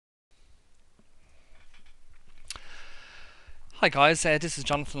Hi guys, this is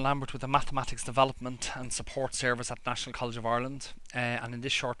Jonathan Lambert with the Mathematics Development and Support Service at National College of Ireland, and in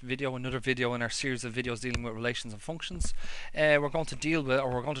this short video, another video in our series of videos dealing with relations and functions, we're going to deal with, or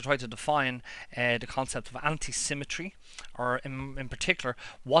we're going to try to define the concept of antisymmetry, or in particular,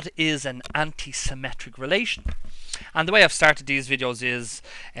 what is an antisymmetric relation. And the way I've started these videos is,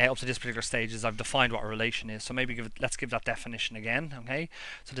 up to this particular stage, is I've defined what a relation is. So maybe let's give that definition again. Okay,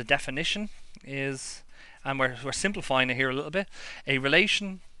 so the definition is, and we're simplifying it here a little bit. A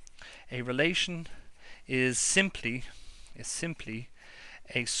relation is simply a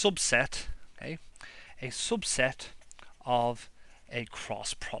subset, okay, a subset of a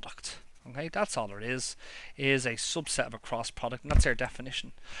cross product. Okay, that's all it is a subset of a cross product, and that's our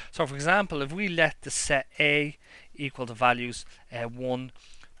definition. So for example, if we let the set A equal to values 1,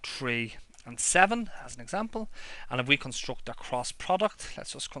 3 and 7 as an example, and if we construct a cross product,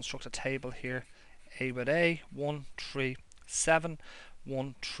 let's just construct a table here, A with A, 1, 3, 7,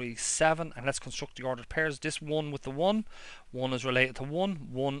 1, 3, 7, and let's construct the ordered pairs. This 1 with the 1 is related to 1,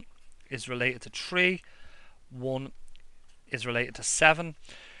 1 is related to 3, 1 is related to 7,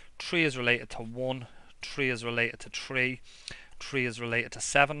 3 is related to 1, 3 is related to 3, 3 is related to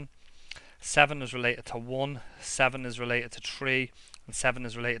 7, 7 is related to 1, 7 is related to 3, and 7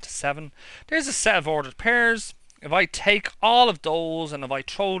 is related to 7. There's a set of ordered pairs. If I take all of those and if I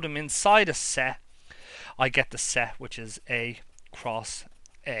throw them inside a set, I get the set which is A cross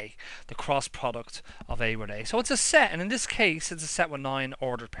A, the cross product of A with A. So it's a set, and in this case it's a set with 9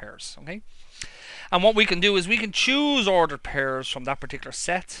 ordered pairs. Okay, and what we can do is we can choose ordered pairs from that particular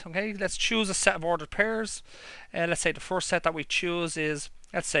set. Okay, let's choose a set of ordered pairs. Let's say the first set that we choose is,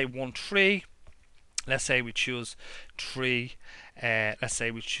 let's say 1, 3. Let's say we choose 3. Let's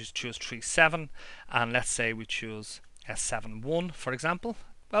say we choose 3, 7, and let's say we choose 7, 1, for example.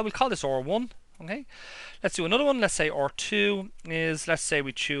 Well, we'll call this R1. Okay, let's do another one. Let's say R2 is, let's say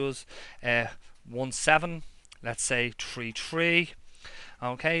we choose 1, 7. Let's say 3, 3.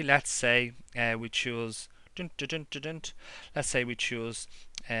 Okay, let's say we choose let's say we choose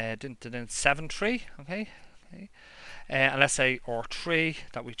 7, 3. Okay, and let's say R3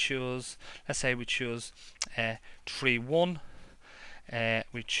 that we choose, let's say we choose 3, 1.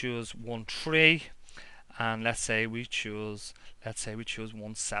 We choose 1, 3. And let's say we choose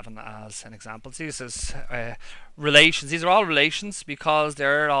 1, 7 as an example. So this is relations. These are all relations because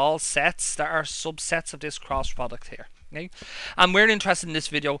they're all sets that are subsets of this cross product here. Okay? And we're interested in this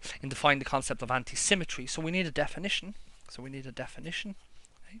video in defining the concept of antisymmetry. So we need a definition.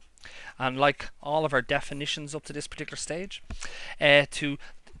 Okay? And like all of our definitions up to this particular stage, to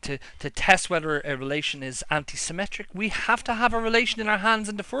test whether a relation is antisymmetric, we have to have a relation in our hands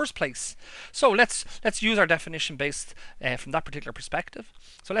in the first place. So let's use our definition based from that particular perspective.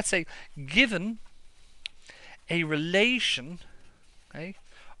 So let's say, given a relation, okay,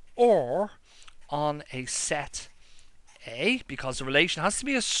 or on a set A, because the relation has to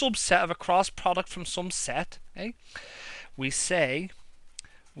be a subset of a cross product from some set, okay, we say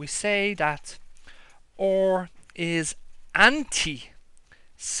that or is antisymmetric.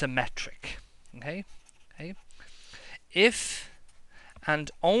 Okay, if and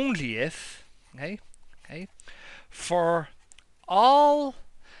only if, for all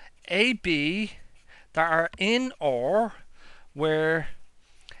AB that are in or where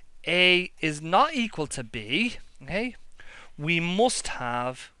A is not equal to B, okay, we must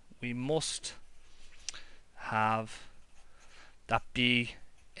have that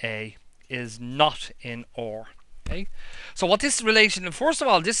BA is not in OR. Okay. So what this relation, first of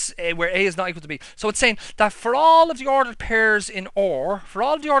all, this where A is not equal to B. So it's saying that for all of the ordered pairs in OR, for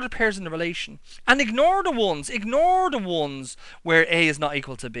all of the ordered pairs in the relation, and ignore the ones where A is not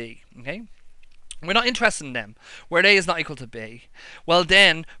equal to B. Okay. We're not interested in them where A is not equal to B. Well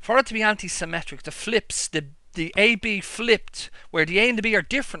then, for it to be antisymmetric, the flips, the AB flipped, where the A and the B are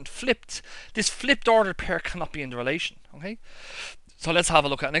different, flipped, this flipped ordered pair cannot be in the relation. Okay. So let's have a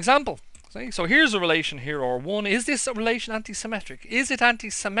look at an example. So here's a relation here, R1. Is this a relation antisymmetric? Is it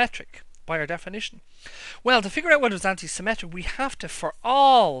antisymmetric by our definition? Well, to figure out whether it's antisymmetric, we have to, for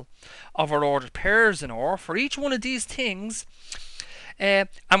all of our ordered pairs in OR, for each one of these things, and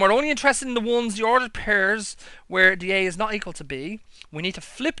we're only interested in the ordered pairs where the A is not equal to B, we need to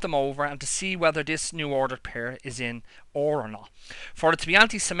flip them over and to see whether this new ordered pair is in OR or not. For it to be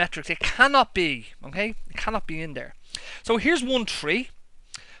antisymmetric, it cannot be, okay? It cannot be in there. So here's 1, 3.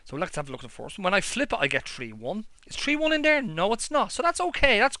 So let's have a look at the first one. When I flip it, I get 3, 1. Is 3, 1 in there? No, it's not. So that's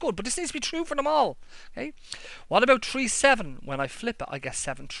okay. That's good. But this needs to be true for them all. Okay. What about 3, 7? When I flip it, I get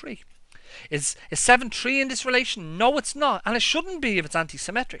 7, 3. Is 7, 3 in this relation? No, it's not. And it shouldn't be if it's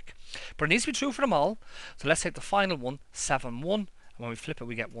antisymmetric. But it needs to be true for them all. So let's take the final one, 7, 1. And when we flip it,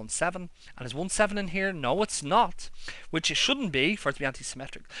 we get 1, 7. And is 1, 7 in here? No, it's not. Which it shouldn't be for it to be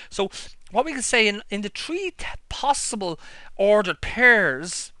antisymmetric. So what we can say in the 3 possible ordered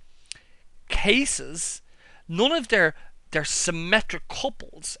pairs cases, none of their symmetric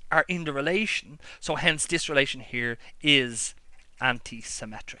couples are in the relation, so hence this relation here is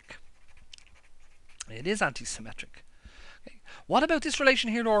antisymmetric. It is antisymmetric. Okay. What about this relation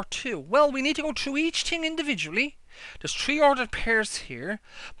here, R2? Well, we need to go through each thing individually. There's 3 ordered pairs here,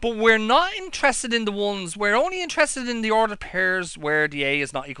 but we're not interested in the ones, we're only interested in the ordered pairs where the A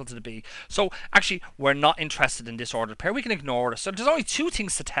is not equal to the B. So actually, we're not interested in this ordered pair. We can ignore it. So there's only 2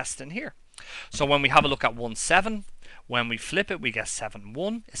 things to test in here. So when we have a look at 1, 7, when we flip it, we get 7,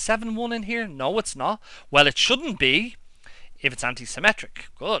 1. Is 7, 1 in here? No, it's not. Well, it shouldn't be if it's antisymmetric.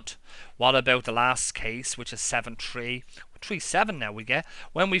 Good. What about the last case, which is 7, 3? 3, 7 now we get.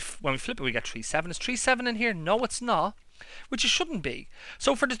 When we flip it, we get 3, 7. Is 3, 7 in here? No, it's not. Which it shouldn't be.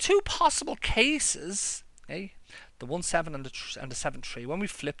 So for the 2 possible cases, okay, the 1, 7 and the 7, 3, when we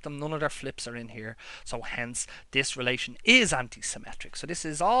flip them, none of their flips are in here. So hence, this relation is antisymmetric. So this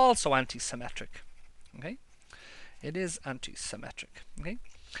is also antisymmetric. Okay? It is antisymmetric. Okay?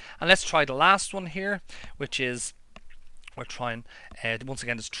 And let's try the last one here, which is, we're trying, once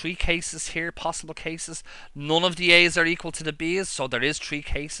again, there's 3 cases here, possible cases. None of the A's are equal to the B's, so there is 3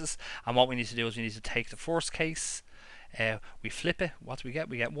 cases. And what we need to do is we need to take the first case, we flip it. What do we get?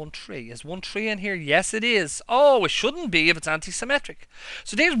 We get 1, 3. Is 1, 3 in here? Yes, it is. Oh, it shouldn't be if it's antisymmetric.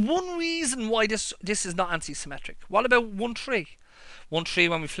 So there's one reason why this is not antisymmetric. What about 1, 3? 1, 3,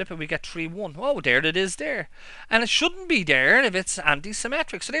 when we flip it, we get 3, 1. Oh, there it is there. And it shouldn't be there if it's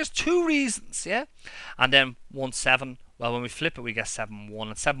antisymmetric. So there's 2 reasons, yeah? And then 1, 7, well, when we flip it, we get 7, 1.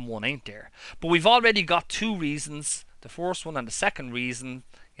 And 7, 1 ain't there. But we've already got 2 reasons. The first one and the second reason,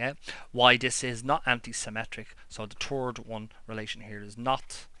 yeah, why this is not antisymmetric. So the third one relation here is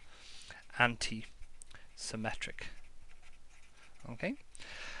not antisymmetric. Okay?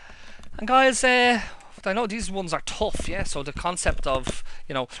 And guys, I know these ones are tough, yeah. So the concept of,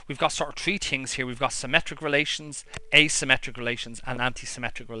 we've got sort of 3 things here. We've got symmetric relations, asymmetric relations, and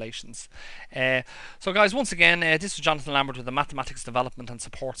antisymmetric relations. So guys, once again, this is Jonathan Lambert with the Mathematics Development and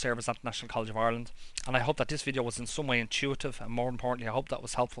Support Service at the National College of Ireland. And I hope that this video was in some way intuitive, and more importantly, I hope that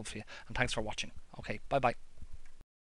was helpful for you. And thanks for watching. Okay, bye bye.